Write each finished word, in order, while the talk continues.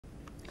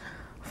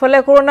ফলে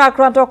কৰোনা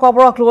আক্ৰান্ত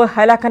কবৰক লৈ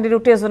হাইলাকান্দিত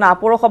উত্তেজনা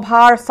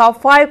পৌৰসভাৰ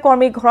সাফাই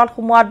কৰ্মী ঘৰত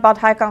সোমোৱাত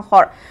বাধা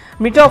একাংশৰ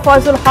মৃত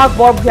ফয়জুল হক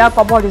বৰভূঞা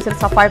কবৰ দিছিল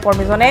সাফাই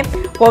কৰ্মীজনে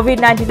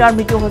কোভিড-19ৰ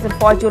মৃত্যু হৈছিল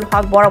ফয়জুল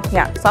হক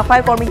বৰভূঞা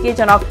সাফাই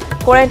কৰ্মীকেইজনক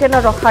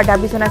কোৱাৰেণ্টাইনত ৰখাৰ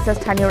দাবী জনাইছে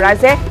স্থানীয়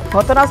ৰাইজে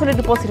ঘটনাস্থলীত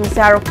উপস্থিত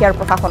হৈছে আৰক্ষী আৰু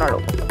প্ৰশাসনৰো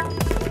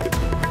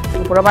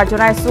শুক্ৰবাৰ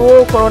জনাইছো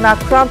কৰোনা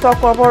আক্ৰান্ত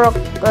কবৰক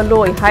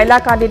লৈ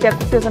হাইলাকান্দিত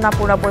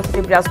উত্তেজনাপূৰ্ণ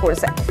পৰিস্থিতি বিৰাজ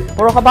কৰিছে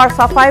পৌৰসভাৰ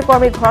সাফাই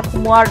কৰ্মী ঘৰত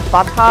সোমোৱাৰ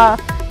বাধা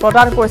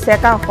প্ৰদান কৰিছে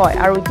একাংশই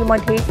আৰু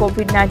ইতিমধ্যে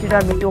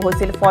কোভিড-19ৰ মৃত্যু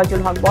হৈছিল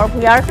ফয়জুল হক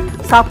বৰভূঞাৰ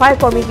সাফাই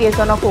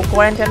কৰ্মীকেইজনকো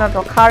কোৱাৰেণ্টাইনত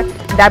ৰখাৰ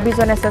দাবী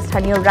জনাইছে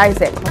স্থানীয়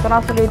ৰাইজে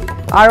ঘটনাস্থলীত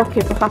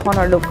আৰক্ষী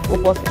প্ৰশাসনৰ লোক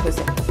উপস্থিত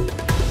হৈছে